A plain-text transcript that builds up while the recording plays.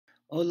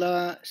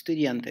Hola,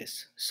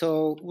 estudiantes.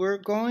 So we're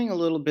going a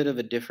little bit of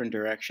a different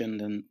direction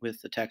than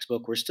with the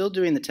textbook. We're still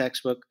doing the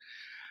textbook.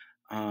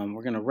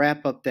 We're going to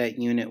wrap up that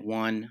Unit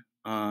 1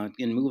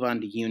 and move on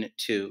to Unit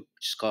 2,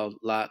 which is called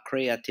La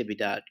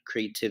Creatividad,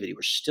 Creativity.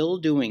 We're still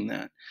doing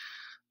that.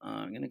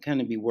 I'm going to kind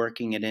of be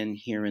working it in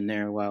here and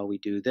there while we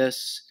do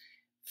this.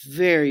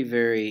 Very,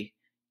 very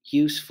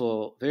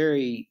useful,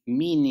 very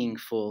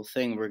meaningful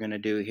thing we're going to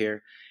do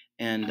here.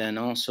 And then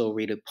also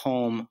read a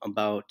poem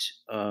about,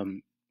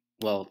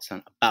 well, it's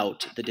not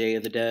about the Day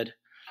of the Dead,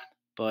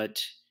 but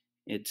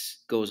it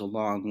goes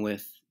along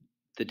with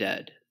the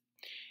dead.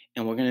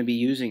 And we're going to be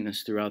using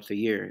this throughout the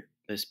year,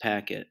 this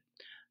packet.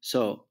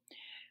 So,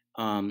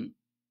 Terminos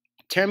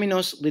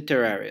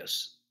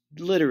literarios,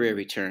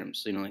 literary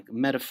terms, like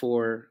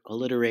metaphor,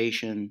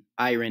 alliteration,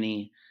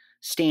 irony,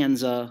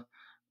 stanza.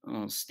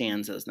 Well,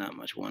 stanza is not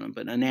much one,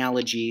 but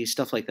analogy,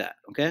 stuff like that,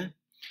 okay?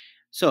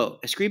 So,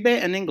 escribe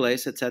en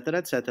inglés, etc.,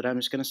 etc. I'm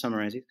just going to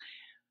summarize it.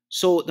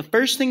 So, the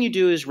first thing you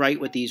do is write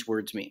what these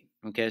words mean,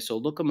 okay? So,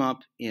 look them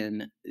up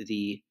in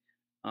the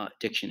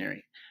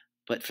dictionary.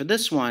 But for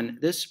this one,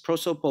 this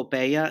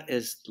prosopopeia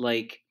is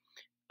like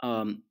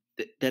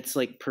that's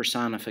like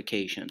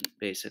personification,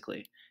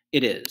 basically.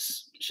 It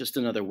is. It's just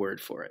another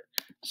word for it.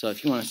 So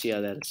if you want to see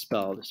how that is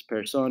spelled, it's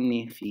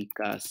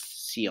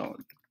personificación.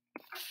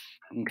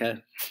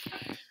 Okay?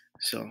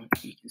 So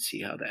you can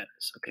see how that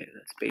is. Okay,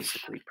 that's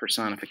basically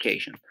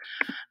personification.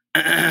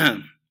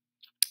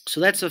 So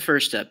that's the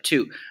first step.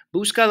 2,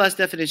 busca las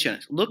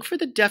definiciones. Look for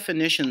the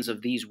definitions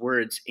of these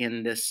words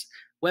in this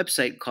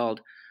website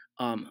called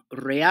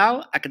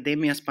Real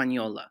Academia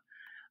Española.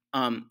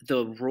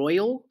 The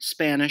Royal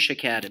Spanish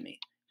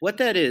Academy. What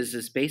that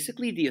is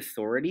basically the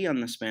authority on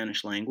the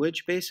Spanish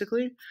language,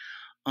 basically.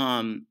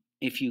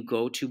 If you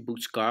go to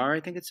buscar, I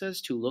think it says,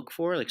 to look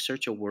for, like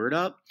search a word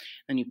up,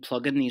 and you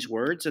plug in these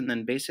words, and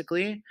then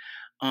basically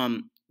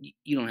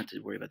you don't have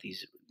to worry about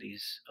these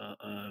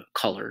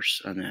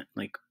colors on that,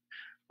 like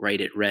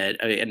write it red.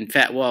 In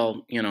fact,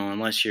 well,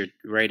 unless you're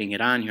writing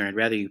it on here, I'd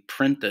rather you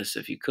print this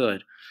if you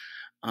could.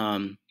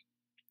 But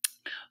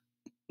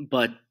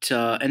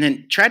and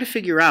then try to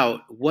figure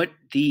out what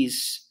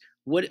is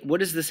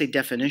this a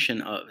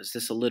definition of? Is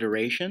this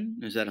alliteration?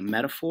 Is that a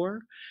metaphor?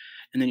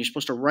 And then you're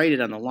supposed to write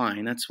it on the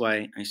line. That's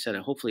why I said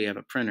hopefully you have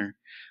a printer.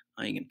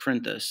 You can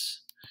print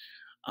this.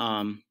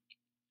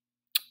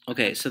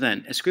 Okay, so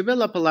then escribe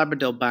la palabra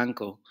del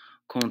banco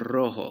con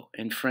rojo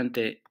en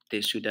frente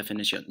de su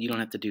definición. You don't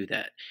have to do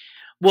that.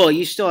 Well,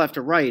 you still have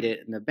to write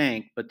it in the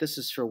bank, but this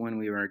is for when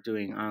we were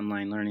doing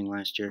online learning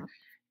last year.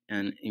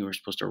 And you were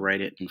supposed to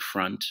write it in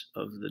front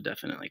of the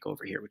definite, like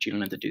over here, which you don't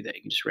have to do that.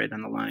 You can just write it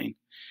on the line.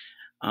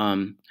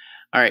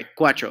 All right,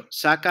 4,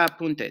 saca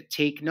apunte.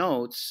 Take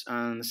notes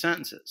on the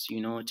sentences.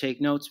 You know what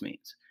take notes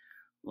means.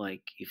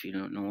 Like if you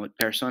don't know what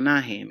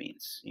personaje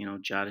means,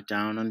 jot it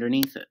down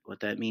underneath it,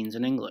 what that means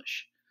in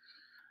English.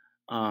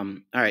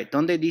 All right,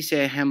 donde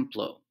dice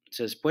ejemplo? It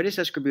says, puedes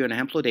escribir un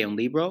ejemplo de un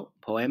libro,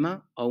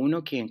 poema, o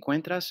uno que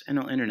encuentras en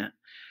el internet.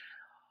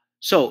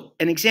 So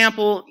an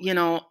example,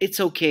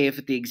 it's okay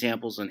if the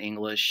example's in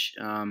English.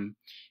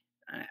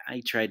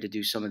 I tried to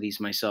do some of these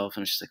myself,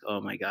 and it's just like,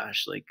 oh my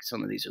gosh, like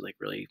some of these are like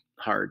really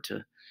hard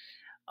to.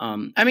 I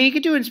mean, you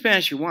could do it in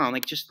Spanish if you want,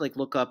 like just like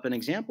look up an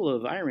example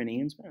of irony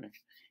in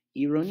Spanish,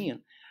 ironía.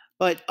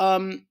 But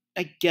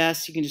I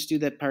guess you can just do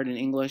that part in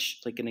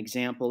English, like an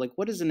example. Like,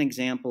 what is an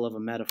example of a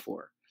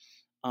metaphor?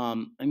 I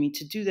mean,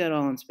 to do that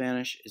all in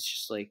Spanish, it's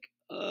just like,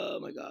 oh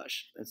my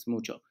gosh, that's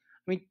mucho. I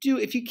mean,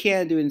 if you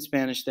can do it in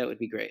Spanish, that would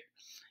be great.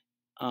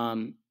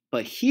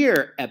 But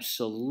here,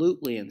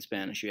 absolutely in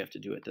Spanish, you have to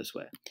do it this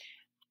way.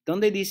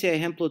 Donde dice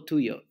ejemplo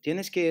tuyo?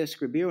 Tienes que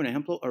escribir un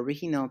ejemplo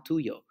original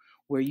tuyo.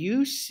 Where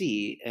you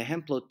see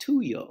ejemplo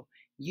tuyo,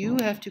 you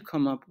have to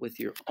come up with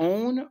your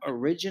own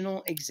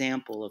original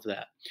example of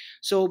that.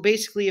 So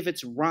basically, if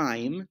it's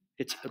rhyme,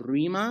 it's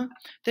rima,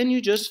 then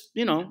you just,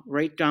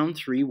 write down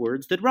 3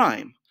 words that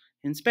rhyme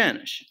in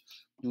Spanish.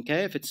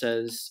 Okay, if it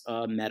says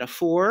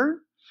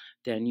metaphor,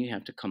 then you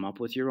have to come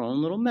up with your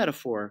own little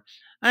metaphor.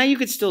 You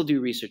could still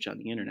do research on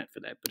the internet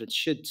for that, but it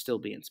should still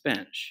be in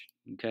Spanish.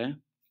 Okay.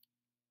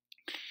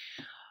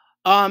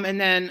 And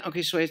then,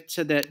 okay, so I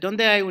said that,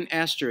 donde hay un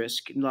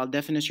asterisk, la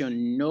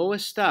definición no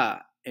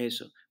está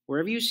eso.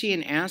 Wherever you see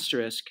an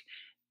asterisk,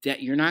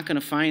 that you're not going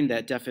to find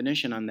that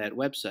definition on that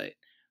website,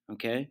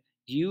 okay?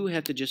 You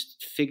have to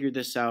just figure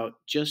this out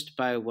just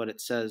by what it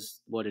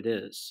says, what it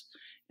is,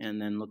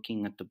 and then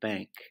looking at the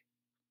bank,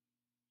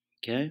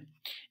 okay?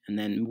 And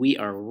then we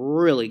are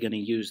really going to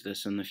use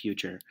this in the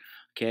future,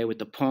 okay? With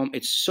the poem,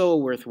 it's so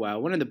worthwhile.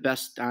 One of the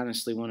best,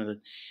 honestly, one of the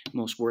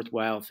most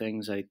worthwhile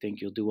things I think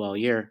you'll do all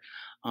year.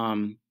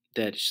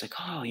 That it's like,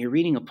 oh, you're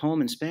reading a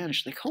poem in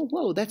Spanish. Like, oh,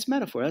 whoa, that's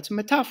metaphor. That's a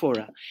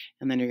metáfora.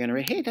 And then you're going to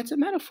read, hey, that's a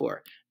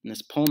metaphor. And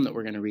this poem that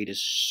we're going to read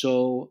is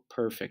so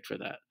perfect for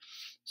that.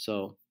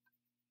 So